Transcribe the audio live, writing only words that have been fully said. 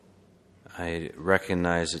I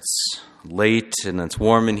recognize it's late and it's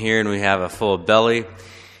warm in here and we have a full belly,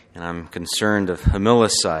 and I'm concerned of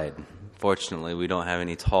familicide. Fortunately, we don't have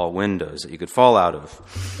any tall windows that you could fall out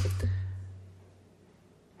of.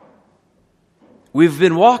 We've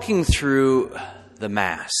been walking through the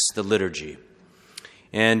Mass, the liturgy,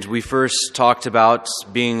 and we first talked about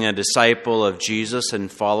being a disciple of Jesus and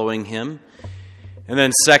following Him. And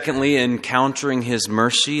then secondly, encountering His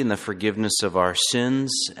mercy and the forgiveness of our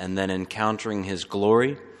sins, and then encountering His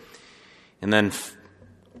glory. And then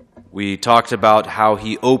we talked about how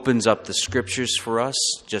He opens up the Scriptures for us,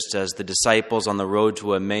 just as the disciples on the road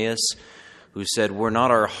to Emmaus who said, "Were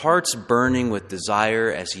not our hearts burning with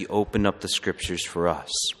desire as He opened up the Scriptures for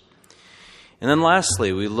us?" And then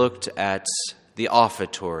lastly, we looked at the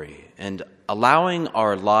offertory and allowing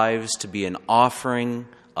our lives to be an offering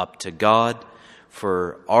up to God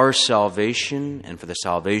for our salvation and for the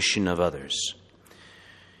salvation of others.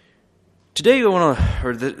 Today,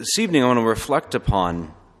 this evening, I want to reflect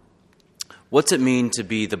upon what's it mean to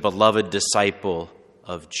be the beloved disciple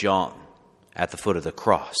of John at the foot of the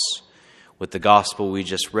cross, with the gospel we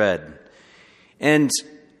just read. And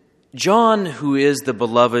John, who is the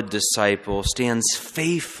beloved disciple, stands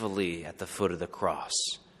faithfully at the foot of the cross,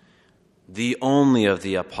 the only of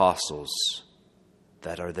the apostles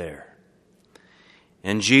that are there.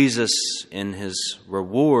 And Jesus, in His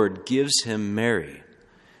reward, gives him Mary.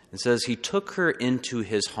 It says He took her into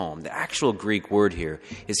His home. The actual Greek word here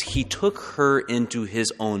is He took her into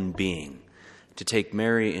His own being, to take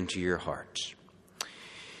Mary into your heart.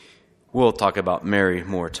 We'll talk about Mary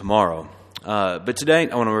more tomorrow. But today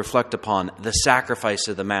I want to reflect upon the sacrifice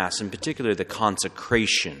of the Mass, in particular the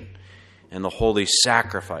consecration and the holy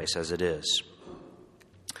sacrifice as it is.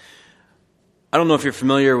 I don't know if you're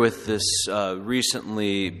familiar with this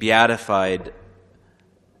recently beatified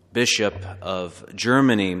Bishop of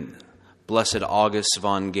Germany, Blessed August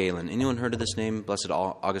von Galen. Anyone heard of this name, Blessed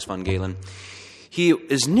August von Galen? He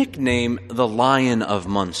is nicknamed the Lion of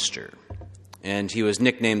Munster. And he was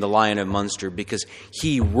nicknamed the Lion of Munster because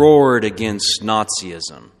he roared against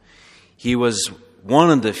Nazism. He was one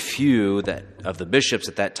of the few of the bishops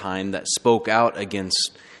at that time that spoke out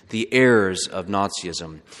against the errors of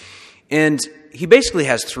Nazism. And he basically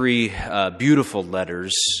has three beautiful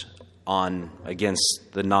letters against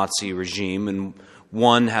the Nazi regime, and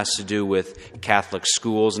one has to do with Catholic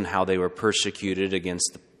schools and how they were persecuted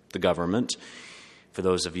against the government. For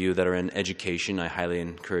those of you that are in education, I highly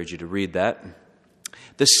encourage you to read that.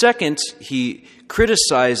 The second, he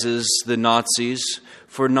criticizes the Nazis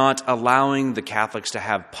for not allowing the Catholics to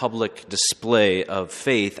have public display of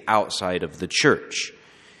faith outside of the church.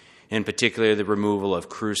 In particular, the removal of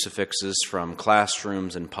crucifixes from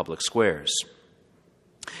classrooms and public squares.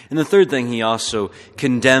 And the third thing, he also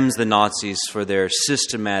condemns the Nazis for their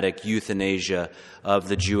systematic euthanasia of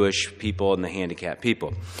the Jewish people and the handicapped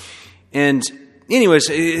people. And anyways,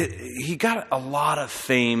 he got a lot of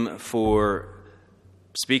fame for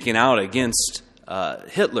speaking out against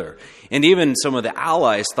Hitler. And even some of the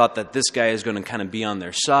allies thought that this guy is going to kind of be on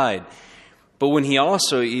their side. But when he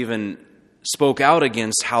also even spoke out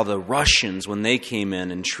against how the Russians, when they came in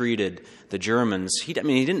and treated the Germans, he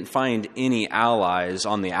didn't find any allies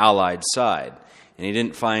on the Allied side, and he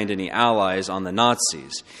didn't find any allies on the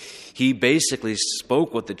Nazis. He basically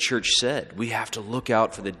spoke what the church said. We have to look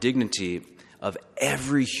out for the dignity of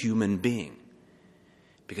every human being,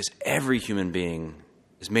 because every human being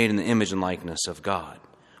is made in the image and likeness of God.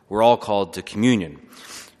 We're all called to communion.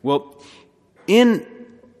 Well,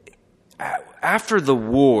 after the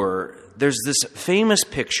war, there's this famous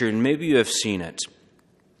picture, and maybe you have seen it.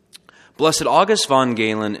 Blessed August von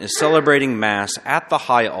Galen is celebrating Mass at the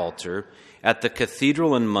high altar at the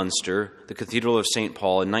cathedral in Munster, the Cathedral of St.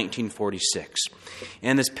 Paul, in 1946.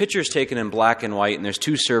 And this picture is taken in black and white, and there's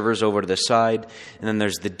two servers over to the side, and then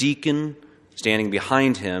there's the deacon standing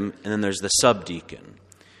behind him, and then there's the subdeacon.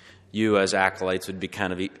 You, as acolytes, would be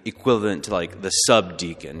kind of equivalent to like the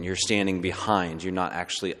subdeacon. You're standing behind. You're not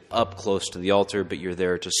actually up close to the altar, but you're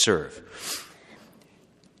there to serve.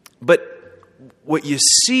 But what you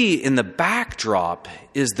see in the backdrop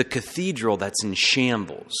is the cathedral that's in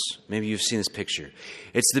shambles. Maybe you've seen this picture.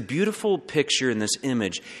 It's the beautiful picture in this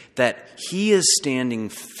image that he is standing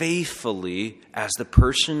faithfully as the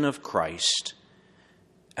person of Christ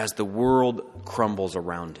as the world crumbles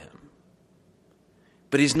around him.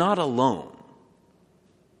 But he's not alone.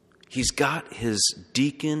 He's got his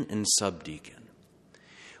deacon and subdeacon.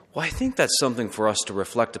 Well, I think that's something for us to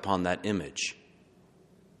reflect upon, that image.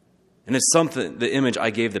 And it's something, the image, I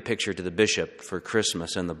gave the picture to the bishop for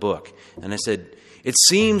Christmas in the book. And I said, it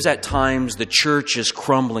seems at times the church is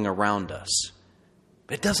crumbling around us.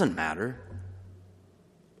 But it doesn't matter.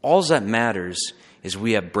 All that matters is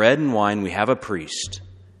we have bread and wine, we have a priest,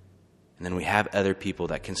 and then we have other people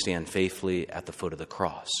that can stand faithfully at the foot of the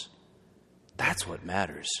cross. That's what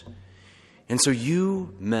matters. And so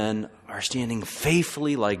you men are standing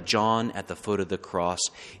faithfully like John at the foot of the cross,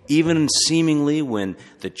 even seemingly when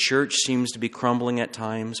the church seems to be crumbling at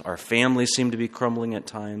times, our families seem to be crumbling at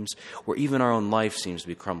times, or even our own life seems to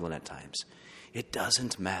be crumbling at times. It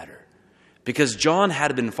doesn't matter. Because John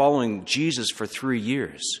had been following Jesus for 3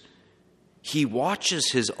 years. He watches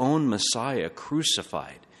his own Messiah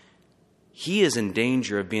crucified. He is in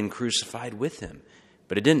danger of being crucified with him.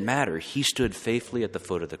 But it didn't matter. He stood faithfully at the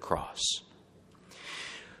foot of the cross.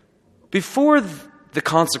 Before the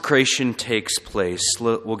consecration takes place,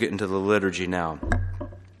 we'll get into the liturgy now,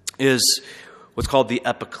 is what's called the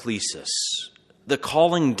epiclesis, the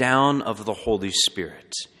calling down of the Holy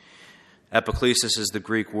Spirit. Epiclesis is the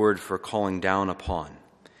Greek word for calling down upon.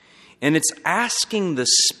 And it's asking the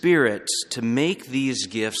Spirit to make these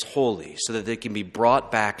gifts holy so that they can be brought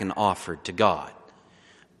back and offered to God.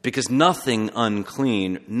 Because nothing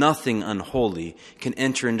unclean, nothing unholy can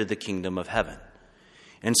enter into the kingdom of heaven.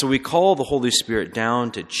 And so we call the Holy Spirit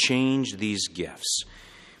down to change these gifts.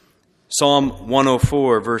 Psalm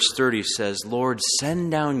 104, verse 30 says, Lord,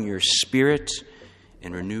 send down your Spirit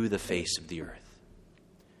and renew the face of the earth.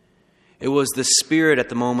 It was the Spirit at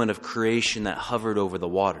the moment of creation that hovered over the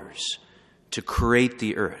waters to create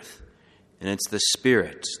the earth. And it's the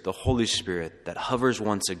Spirit, the Holy Spirit, that hovers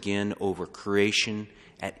once again over creation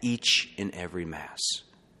at each and every Mass.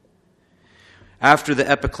 After the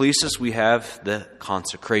epiclesis, we have the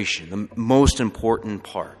consecration, the most important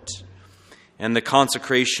part. And the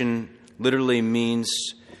consecration literally means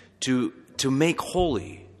to make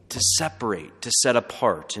holy, to separate, to set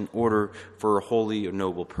apart in order for a holy or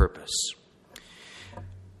noble purpose.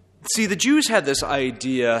 See, the Jews had this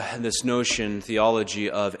idea, this notion, theology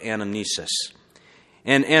of anamnesis.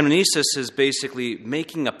 And anamnesis is basically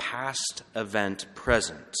making a past event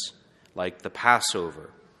present, like the Passover.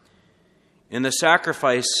 In the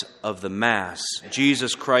sacrifice of the Mass,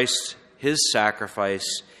 Jesus Christ, his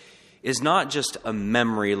sacrifice, is not just a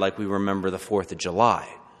memory like we remember the 4th of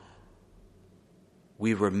July.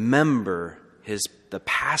 We remember the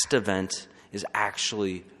past event is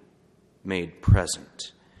actually made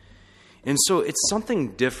present. And so it's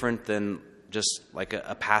something different than just like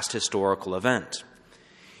a past historical event.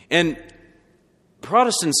 And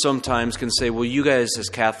Protestants sometimes can say, well, you guys as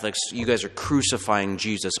Catholics, you guys are crucifying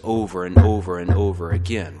Jesus over and over and over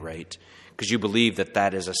again, right? Because you believe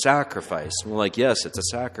that is a sacrifice. We're like, yes, it's a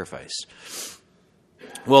sacrifice.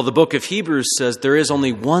 Well, the book of Hebrews says there is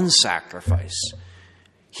only one sacrifice.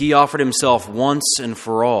 He offered himself once and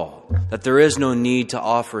for all, that there is no need to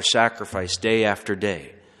offer sacrifice day after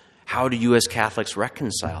day. How do you as Catholics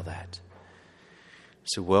reconcile that?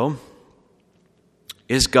 So, well,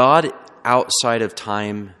 is God outside of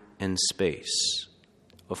time and space?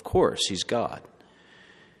 Of course, he's God.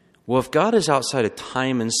 Well, if God is outside of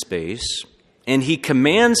time and space, and he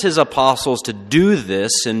commands his apostles to do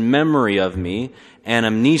this in memory of me,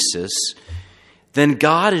 anamnesis, then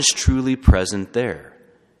God is truly present there.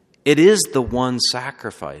 It is the one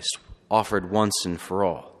sacrifice offered once and for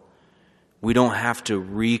all. We don't have to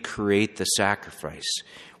recreate the sacrifice.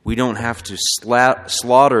 We don't have to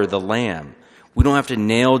slaughter the lamb. We don't have to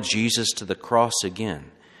nail Jesus to the cross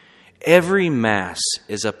again. Every Mass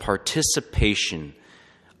is a participation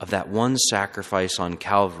of that one sacrifice on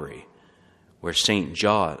Calvary where St.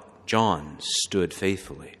 John stood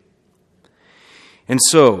faithfully. And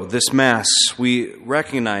so, this Mass, we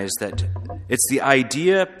recognize that it's the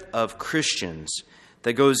idea of Christians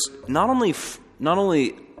that goes not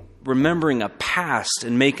only remembering a past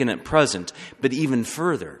and making it present, but even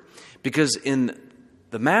further. Because in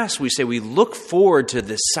the Mass, we say we look forward to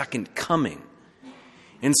the second coming.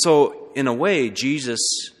 And so, in a way, Jesus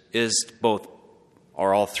is both,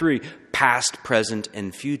 or all three, past, present,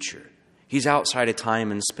 and future. He's outside of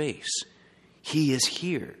time and space. He is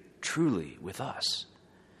here, truly, with us.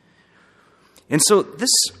 And so,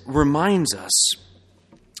 this reminds us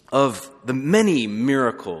of the many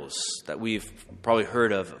miracles that we've probably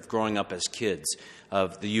heard of growing up as kids,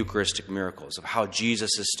 of the Eucharistic miracles, of how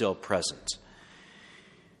Jesus is still present.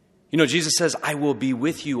 You know, Jesus says, I will be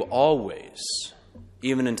with you always,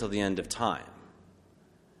 even until the end of time.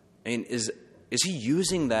 And is he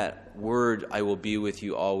using that word, I will be with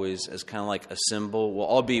you always, as kind of like a symbol? Well,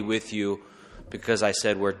 I'll be with you because I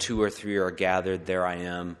said where 2 or 3 are gathered, there I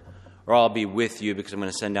am. Or I'll be with you because I'm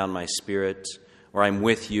going to send down my Spirit. Or I'm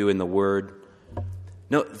with you in the Word.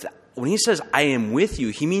 No, when he says, I am with you,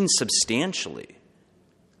 he means substantially.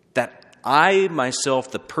 That I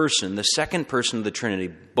myself, the person, the second person of the Trinity,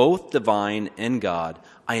 both divine and God,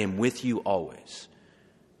 I am with you always.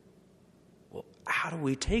 Well, how do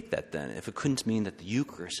we take that then, if it couldn't mean that the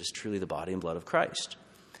Eucharist is truly the body and blood of Christ?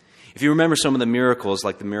 If you remember some of the miracles,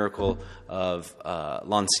 like the miracle of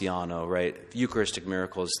Lanciano, right? Eucharistic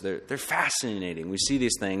miracles, they're fascinating. We see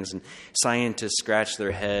these things, and scientists scratch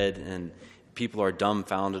their head, and people are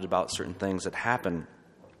dumbfounded about certain things that happen.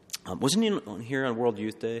 Wasn't you here on World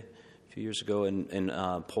Youth Day a few years ago in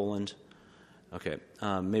Poland? Okay,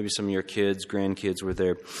 maybe some of your kids, grandkids were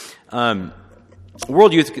there.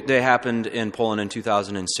 World Youth Day happened in Poland in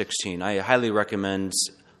 2016. I highly recommend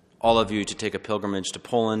all of you to take a pilgrimage to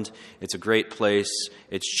Poland. It's a great place.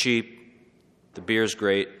 It's cheap. The beer's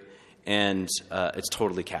great. And it's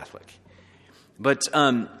totally Catholic. But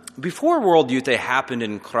before World Youth Day happened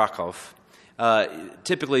in Krakow,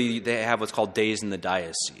 typically they have what's called Days in the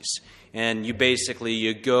Diocese. And you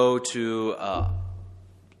go to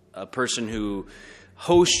a person who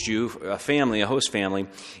hosts you, a host family,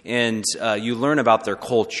 and you learn about their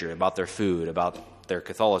culture, about their food, about their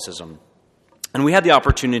Catholicism. And we had the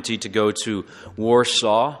opportunity to go to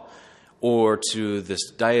Warsaw or to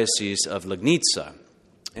this diocese of Legnica.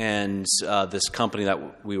 And this company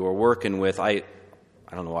that we were working with, I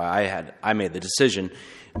don't know why I made the decision,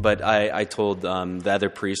 but I told the other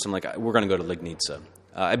priest, I'm like, we're going to go to Legnica.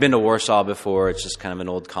 I've been to Warsaw before. It's just kind of an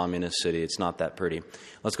old communist city. It's not that pretty.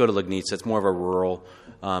 Let's go to Legnica. It's more of a rural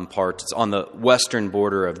part. It's on the western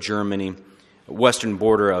border of Germany, western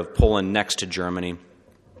border of Poland next to Germany,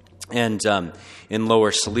 and in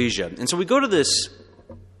Lower Silesia. And so we go to this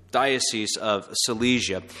diocese of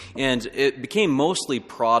Silesia, and it became mostly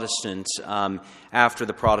Protestant after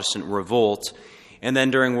the Protestant revolt. And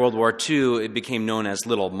then during World War II, it became known as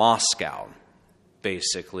Little Moscow.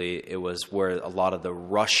 Basically, it was where a lot of the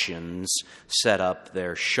Russians set up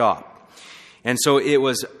their shop. And so it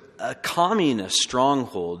was a communist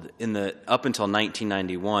stronghold up until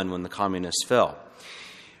 1991 when the communists fell.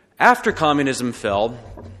 After communism fell,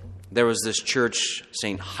 there was this church,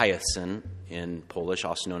 St. Hyacinth in Polish,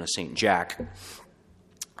 also known as St. Jack,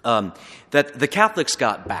 that the Catholics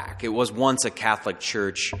got back. It was once a Catholic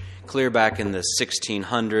church, clear back in the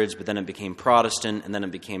 1600s, but then it became Protestant, and then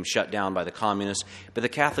it became shut down by the communists. But the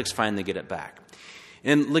Catholics finally get it back.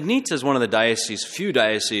 And Legnica is one of the few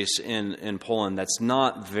dioceses in Poland that's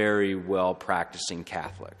not very well practicing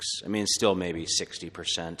Catholics. I mean, still maybe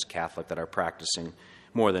 60% Catholic that are practicing,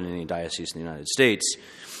 more than any diocese in the United States.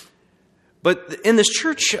 But in this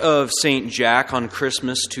church of St. Jack on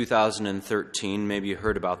Christmas 2013, maybe you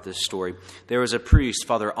heard about this story, there was a priest,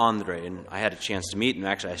 Father Andre, and I had a chance to meet him.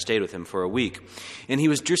 Actually, I stayed with him for a week. And he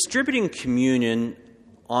was distributing communion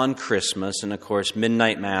on Christmas, and of course,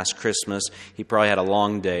 midnight mass, Christmas. He probably had a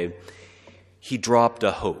long day. He dropped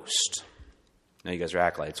a host. Now, you guys are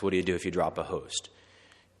acolytes. What do you do if you drop a host?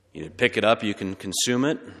 You pick it up, you can consume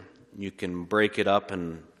it, you can break it up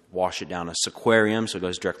and wash it down a sequarium so it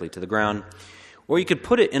goes directly to the ground. Or you could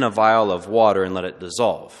put it in a vial of water and let it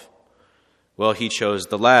dissolve. Well, he chose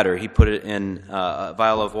the latter. He put it in a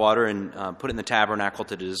vial of water and put it in the tabernacle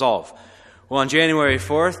to dissolve. Well, on January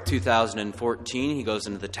 4th, 2014, he goes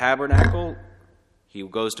into the tabernacle. He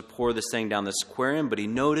goes to pour this thing down the sequarium, but he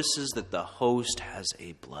notices that the host has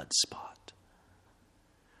a blood spot.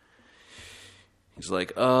 He's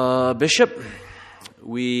like, Bishop,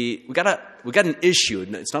 we got an issue.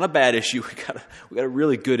 It's not a bad issue. We got a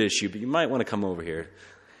really good issue, but you might want to come over here.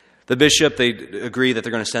 The bishop, they agree that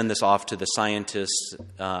they're going to send this off to the scientists,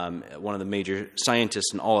 one of the major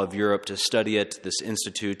scientists in all of Europe, to study it, this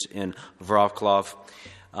institute in Wrocław.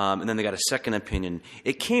 And then they got a second opinion.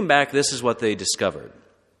 It came back, this is what they discovered.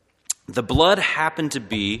 The blood happened to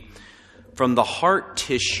be from the heart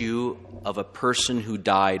tissue of a person who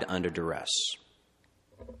died under duress.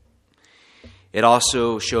 It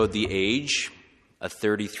also showed the age, a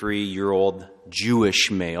 33-year-old Jewish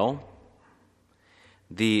male.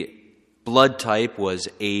 The blood type was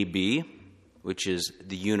AB, which is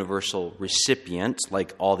the universal recipient,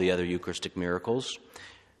 like all the other Eucharistic miracles,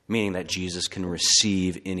 meaning that Jesus can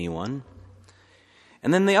receive anyone.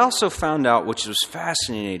 And then they also found out, which was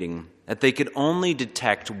fascinating, that they could only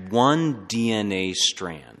detect one DNA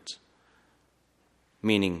strand,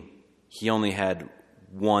 meaning he only had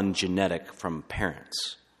one genetic from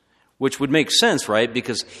parents, which would make sense, right?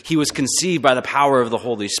 Because he was conceived by the power of the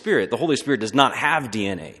Holy Spirit. The Holy Spirit does not have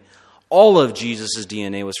DNA. All of Jesus'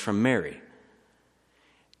 DNA was from Mary.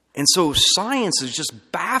 And so science is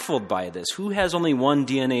just baffled by this. Who has only one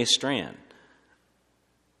DNA strand?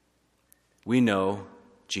 We know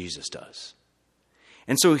Jesus does.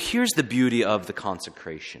 And so here's the beauty of the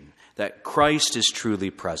consecration, that Christ is truly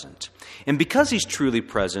present. And because he's truly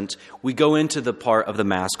present, we go into the part of the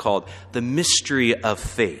Mass called the mystery of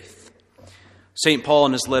faith. St. Paul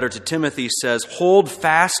in his letter to Timothy says, "Hold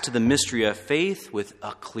fast to the mystery of faith with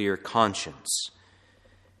a clear conscience."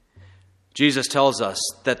 Jesus tells us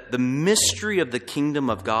that the mystery of the kingdom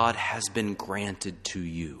of God has been granted to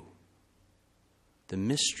you. The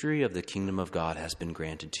mystery of the kingdom of God has been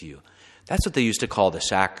granted to you. That's what they used to call the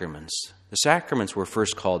sacraments. The sacraments were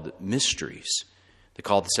first called mysteries. They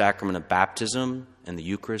called the sacrament of baptism and the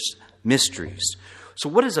Eucharist mysteries. So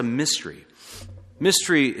what is a mystery?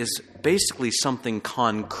 Mystery is basically something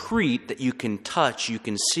concrete that you can touch, you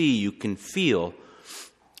can see, you can feel.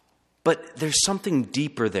 But there's something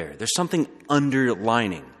deeper there. There's something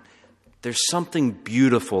underlining. There's something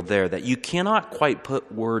beautiful there that you cannot quite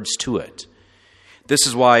put words to it. This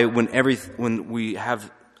is why when we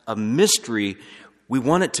have a mystery, we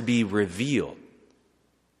want it to be revealed.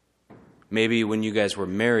 Maybe when you guys were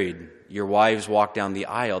married, your wives walked down the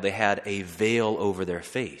aisle, they had a veil over their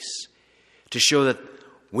face to show that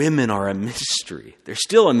women are a mystery. They're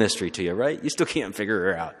still a mystery to you, right? You still can't figure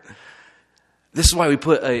her out. This is why we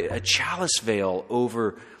put a chalice veil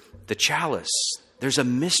over the chalice. There's a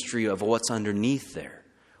mystery of what's underneath there.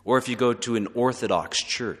 Or if you go to an Orthodox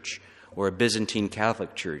church or a Byzantine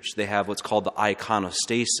Catholic church, they have what's called the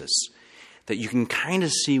iconostasis, that you can kind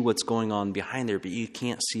of see what's going on behind there, but you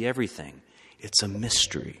can't see everything. It's a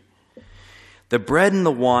mystery. The bread and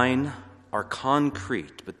the wine are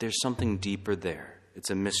concrete, but there's something deeper there. It's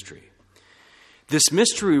a mystery. This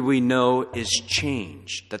mystery we know is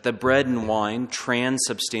changed, that the bread and wine,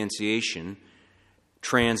 transubstantiation,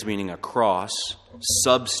 trans meaning a cross,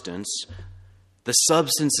 substance, the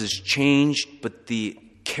substance is changed, but the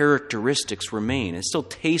characteristics remain. It still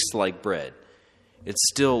tastes like bread. It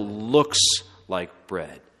still looks like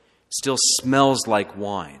bread. It still smells like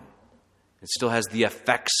wine. It still has the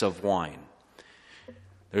effects of wine.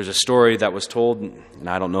 There's a story that was told, and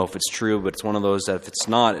I don't know if it's true, but it's one of those that if it's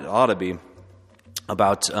not, it ought to be,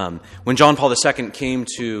 about when John Paul II came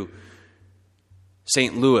to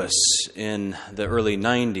St. Louis in the early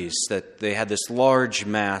 90s, that they had this large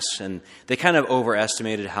mass, and they kind of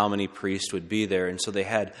overestimated how many priests would be there, and so they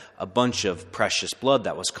had a bunch of precious blood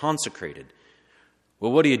that was consecrated.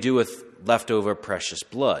 Well, what do you do with leftover precious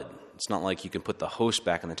blood? It's not like you can put the host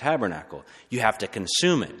back in the tabernacle. You have to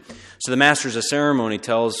consume it. So the master of ceremony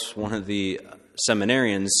tells one of the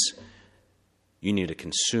seminarians, you need to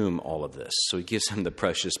consume all of this. So he gives him the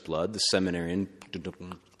precious blood, the seminarian,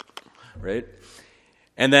 right?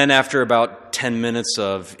 And then after about 10 minutes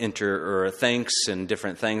of thanks and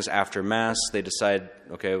different things after Mass, they decide,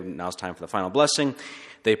 okay, now it's time for the final blessing.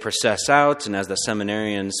 They process out, and as the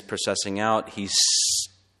seminarian's processing out, he's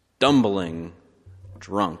stumbling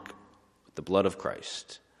drunk with the blood of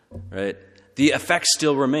Christ, right? The effects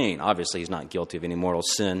still remain. Obviously, he's not guilty of any mortal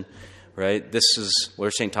sin, right? This is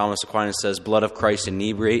where St. Thomas Aquinas says, blood of Christ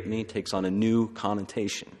inebriate me, takes on a new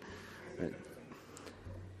connotation. Right?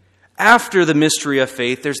 After the mystery of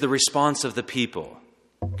faith, there's the response of the people,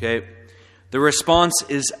 okay? The response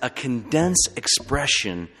is a condensed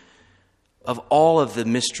expression of all of the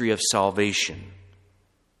mystery of salvation.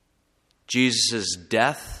 Jesus'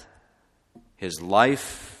 death, his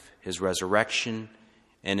life, his resurrection,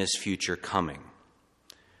 and his future coming.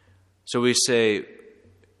 So we say,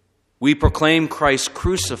 we proclaim Christ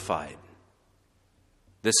crucified.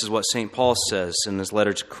 This is what St. Paul says in his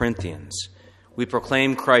letter to Corinthians. We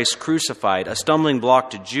proclaim Christ crucified, a stumbling block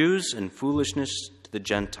to Jews and foolishness to the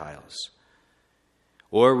Gentiles.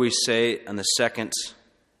 Or we say in the second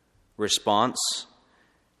response,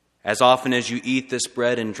 as often as you eat this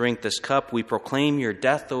bread and drink this cup, we proclaim your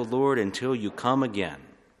death, O Lord, until you come again.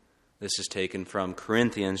 This is taken from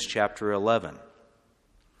Corinthians chapter 11.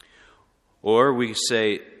 Or we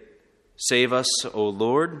say, save us, O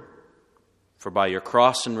Lord, for by your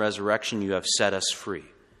cross and resurrection you have set us free.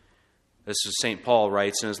 This is St. Paul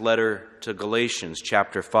writes in his letter to Galatians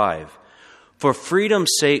chapter 5. For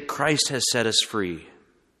freedom's sake Christ has set us free,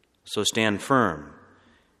 so stand firm.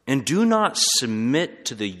 And do not submit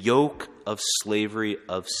to the yoke of slavery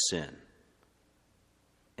of sin.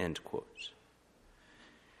 End quote.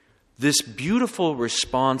 This beautiful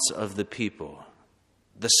response of the people,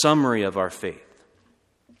 the summary of our faith.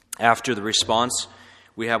 After the response,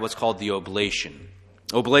 we have what's called the oblation.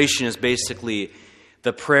 Oblation is basically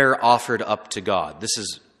the prayer offered up to God.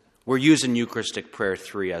 We're using Eucharistic Prayer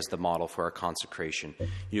 3 as the model for our consecration.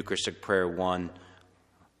 Eucharistic Prayer 1, a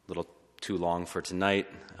little too long for tonight.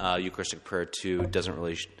 Eucharistic Prayer 2 doesn't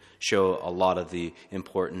really show a lot of the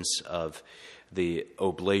importance of the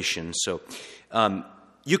oblation. So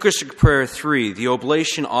Eucharistic Prayer 3, the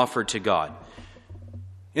oblation offered to God.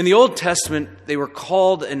 In the Old Testament, they were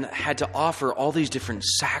called and had to offer all these different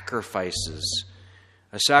sacrifices.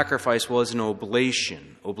 A sacrifice was an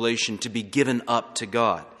oblation to be given up to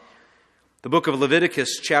God. The book of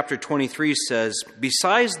Leviticus chapter 23 says,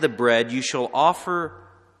 "Besides the bread, you shall offer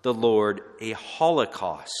the Lord a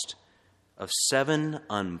holocaust of 7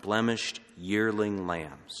 unblemished yearling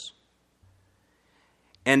lambs,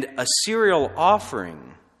 and a cereal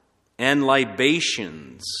offering and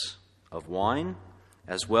libations of wine,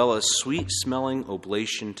 as well as sweet-smelling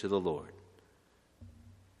oblation to the Lord."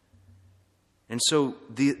 And so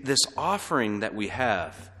this offering that we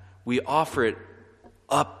have, we offer it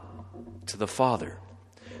up to the Father.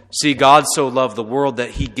 See, God so loved the world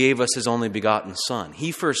that he gave us his only begotten Son.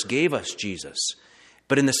 He first gave us Jesus.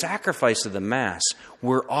 But in the sacrifice of the Mass,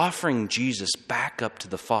 we're offering Jesus back up to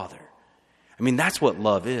the Father. I mean, that's what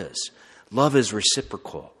love is. Love is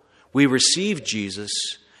reciprocal. We receive Jesus,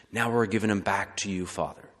 now we're giving him back to you,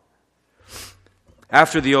 Father.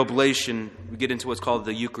 After the oblation, we get into what's called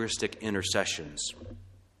the Eucharistic intercessions.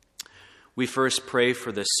 We first pray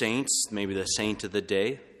for the saints, maybe the saint of the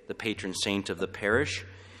day, the patron saint of the parish.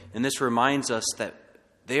 And this reminds us that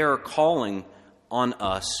they are calling on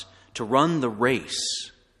us to run the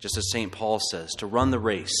race, just as St. Paul says, to run the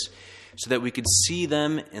race, so that we could see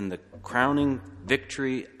them in the crowning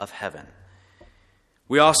victory of heaven.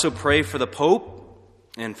 We also pray for the Pope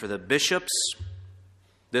and for the bishops.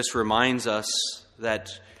 This reminds us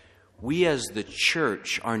that we as the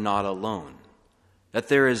church are not alone, that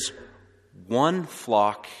there is one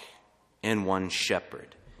flock and one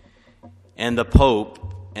shepherd. And the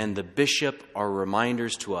Pope and the bishop are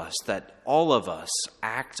reminders to us that all of us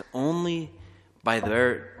act only by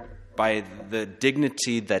the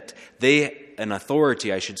dignity that an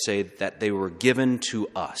authority, I should say, that they were given to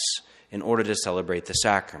us in order to celebrate the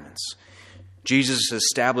sacraments. Jesus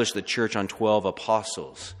established the church on 12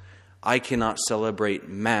 apostles. I cannot celebrate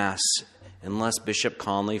Mass unless Bishop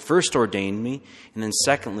Conley first ordained me, and then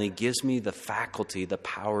secondly gives me the faculty, the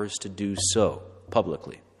powers to do so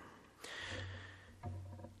publicly.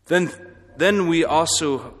 Then we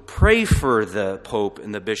also pray for the Pope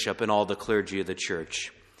and the Bishop and all the clergy of the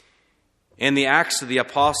Church. In the Acts of the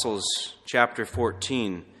Apostles, chapter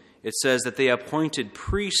 14, it says that they appointed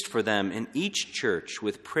priests for them in each church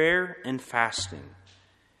with prayer and fasting,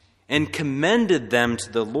 and commended them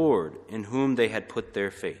to the Lord in whom they had put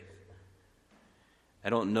their faith. I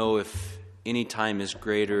don't know if any time is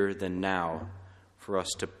greater than now for us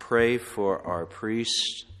to pray for our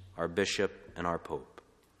priest, our bishop, and our Pope.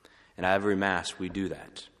 And at every Mass, we do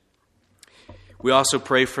that. We also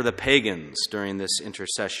pray for the pagans during this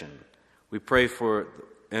intercession. We pray for,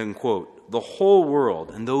 end quote, the whole world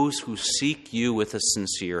and those who seek you with a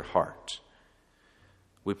sincere heart.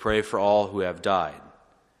 We pray for all who have died,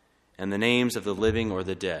 and the names of the living or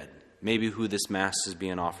the dead, maybe who this Mass is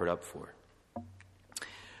being offered up for.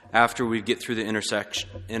 After we get through the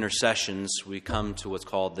intercessions, we come to what's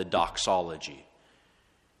called the doxology.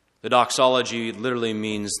 The doxology literally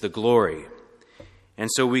means the glory. And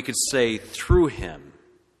so we could say, through him,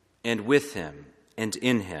 and with him, and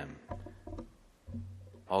in him,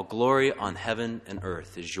 all glory on heaven and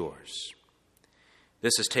earth is yours.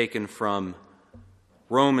 This is taken from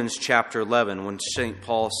Romans chapter 11, when St.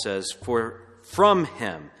 Paul says, "For from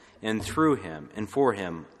him, and through him, and for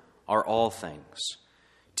him are all things.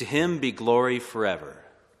 To him be glory forever."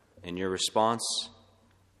 And your response?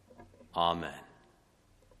 Amen.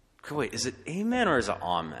 Wait, is it amen or is it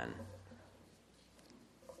amen?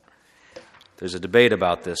 There's a debate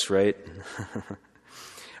about this, right?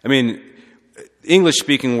 I mean,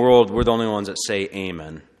 English-speaking world, we're the only ones that say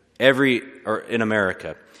amen. In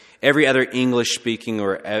America, every other English-speaking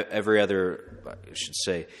or every other, I should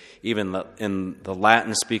say, even in the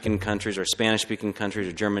Latin-speaking countries or Spanish-speaking countries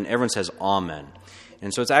or German, everyone says amen.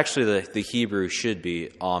 And so it's actually the Hebrew should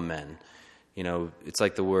be amen. You know, it's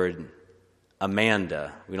like the word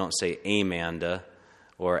Amanda. We don't say Amanda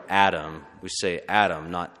or Adam. We say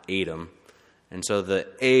Adam, not Adam. And so the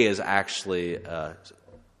A is actually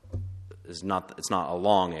it's not a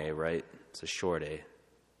long A, right? It's a short A.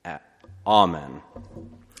 Amen.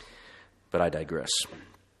 But I digress.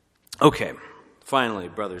 Okay, finally,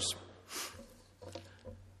 brothers,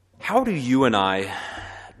 how do you and I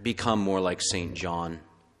become more like St. John,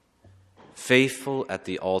 faithful at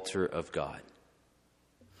the altar of God?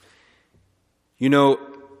 You know,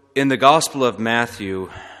 in the Gospel of Matthew,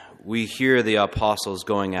 we hear the apostles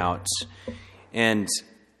going out and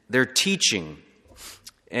they're teaching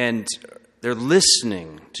and they're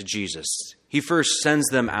listening to Jesus. He first sends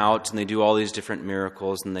them out and they do all these different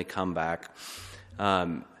miracles and they come back.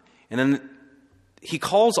 And then he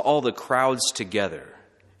calls all the crowds together.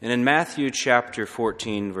 And in Matthew chapter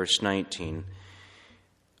 14, verse 19,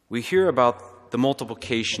 we hear about the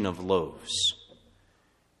multiplication of loaves.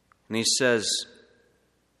 And he says,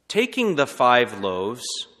 taking the 5 loaves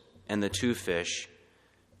and the 2 fish,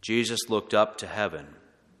 Jesus looked up to heaven.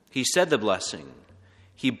 He said the blessing.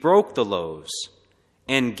 He broke the loaves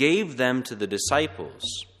and gave them to the disciples,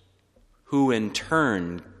 who in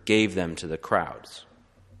turn gave them to the crowds.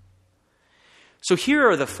 So here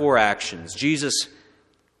are the 4 actions. Jesus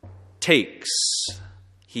takes,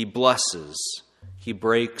 he blesses, he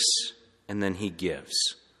breaks, and then he gives.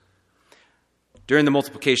 During the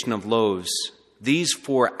multiplication of loaves, these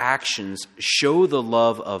 4 actions show the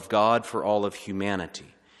love of God for all of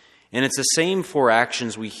humanity. And it's the same 4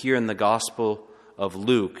 actions we hear in the Gospel of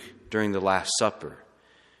Luke during the Last Supper.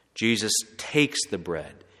 Jesus takes the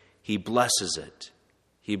bread, he blesses it,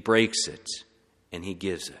 he breaks it, and he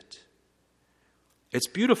gives it. It's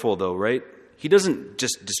beautiful though, right? He doesn't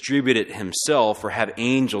just distribute it himself or have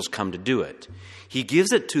angels come to do it. He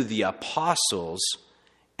gives it to the apostles,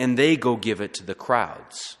 and they go give it to the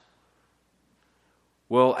crowds.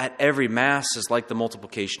 Well, at every Mass is like the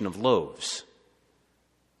multiplication of loaves.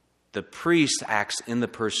 The priest acts in the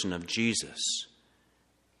person of Jesus.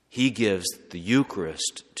 He gives the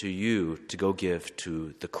Eucharist to you to go give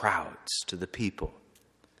to the crowds, to the people.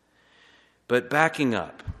 But backing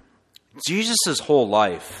up, Jesus' whole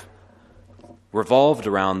life revolved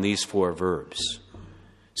around these 4 verbs.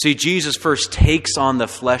 See, Jesus first takes on the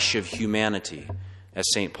flesh of humanity, as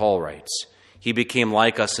St. Paul writes. He became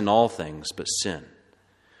like us in all things but sin.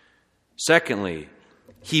 Secondly,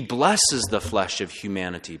 he blesses the flesh of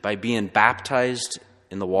humanity by being baptized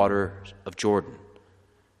in the water of Jordan.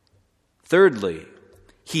 Thirdly,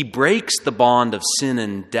 he breaks the bond of sin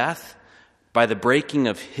and death by the breaking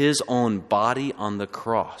of his own body on the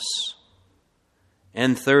cross.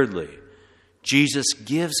 And thirdly, Jesus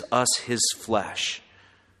gives us his flesh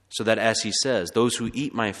so that, as he says, those who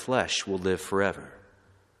eat my flesh will live forever.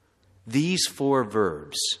 These 4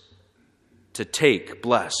 verbs, to take,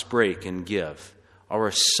 bless, break, and give, are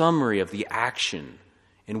a summary of the action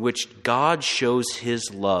in which God shows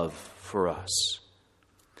his love for us.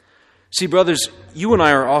 See, brothers, you and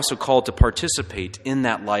I are also called to participate in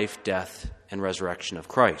that life, death, and resurrection of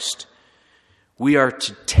Christ. We are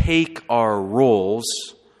to take our roles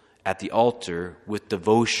at the altar with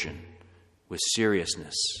devotion, with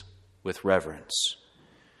seriousness, with reverence.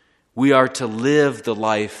 We are to live the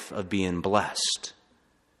life of being blessed.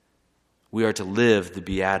 We are to live the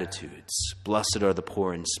Beatitudes. Blessed are the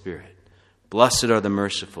poor in spirit. Blessed are the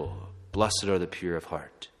merciful. Blessed are the pure of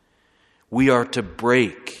heart. We are to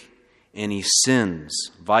break any sins,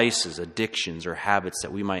 vices, addictions, or habits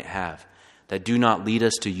that we might have that do not lead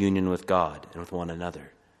us to union with God and with one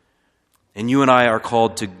another. And you and I are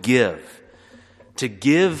called to give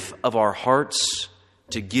of our hearts,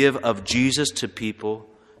 to give of Jesus to people,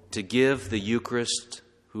 to give the Eucharist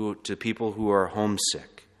to people who are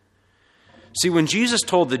homesick. See, when Jesus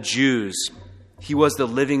told the Jews he was the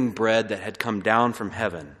living bread that had come down from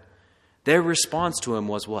heaven, their response to him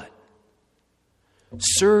was what?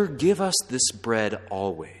 Sir, give us this bread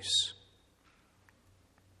always.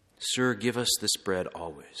 Sir, give us this bread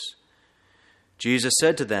always. Jesus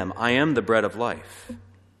said to them, I am the bread of life.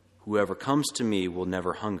 Whoever comes to me will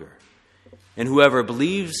never hunger, and whoever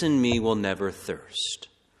believes in me will never thirst.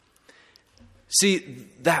 See,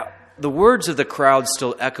 that the words of the crowd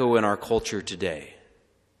still echo in our culture today.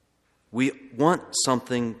 We want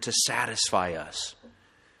something to satisfy us.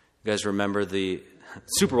 You guys remember the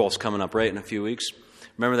Super Bowl's coming up, right, in a few weeks?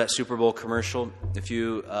 Remember that Super Bowl commercial a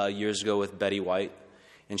few years ago with Betty White?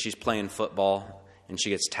 And she's playing football, and she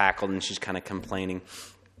gets tackled, and she's kind of complaining.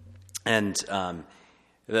 And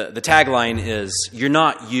the tagline is, you're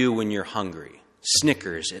not you when you're hungry.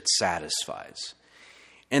 Snickers, it satisfies.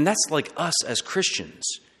 And that's like us as Christians.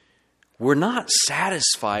 We're not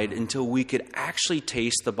satisfied until we could actually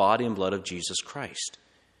taste the body and blood of Jesus Christ.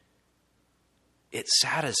 It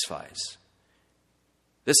satisfies.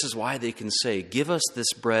 This is why they can say, give us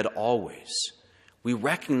this bread always. We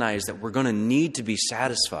recognize that we're going to need to be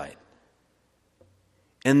satisfied.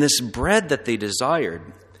 And this bread that they desired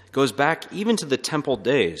goes back even to the temple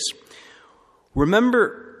days.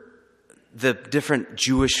 Remember the different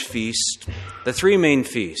Jewish feasts, the 3 main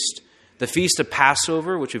feasts. The Feast of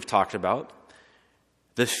Passover, which we've talked about.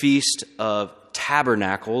 The Feast of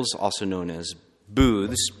Tabernacles, also known as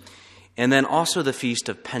Booths. And then also the Feast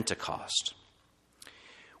of Pentecost.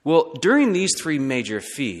 Well, during these 3 major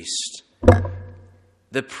feasts,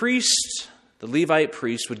 the priest, the Levite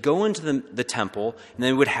priest would go into the temple, and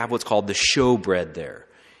they would have what's called the showbread there.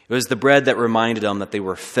 It was the bread that reminded them that they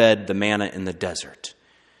were fed the manna in the desert.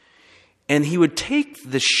 And he would take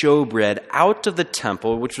the showbread out of the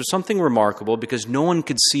temple, which was something remarkable because no one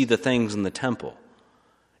could see the things in the temple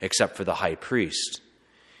except for the high priest.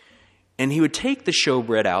 And he would take the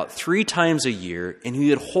showbread out 3 times a year, and he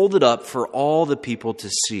would hold it up for all the people to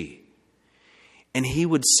see. And he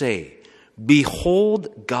would say,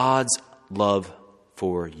 "Behold God's love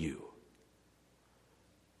for you.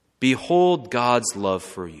 Behold God's love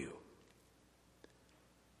for you."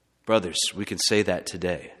 Brothers, we can say that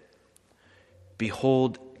today.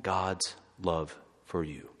 Behold God's love for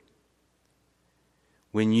you.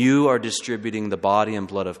 When you are distributing the body and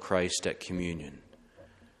blood of Christ at communion,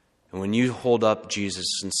 and when you hold up Jesus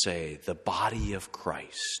and say, "The body of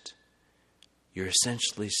Christ," you're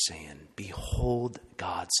essentially saying, "Behold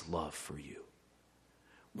God's love for you."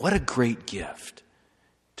 What a great gift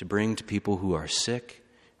to bring to people who are sick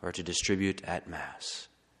or to distribute at Mass.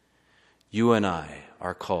 You and I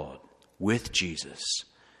are called with Jesus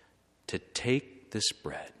to take this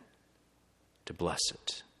bread, to bless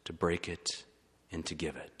it, to break it, and to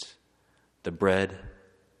give it. The bread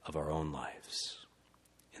of our own lives.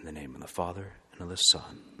 In the name of the Father, and of the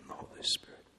Son, and the Holy Spirit.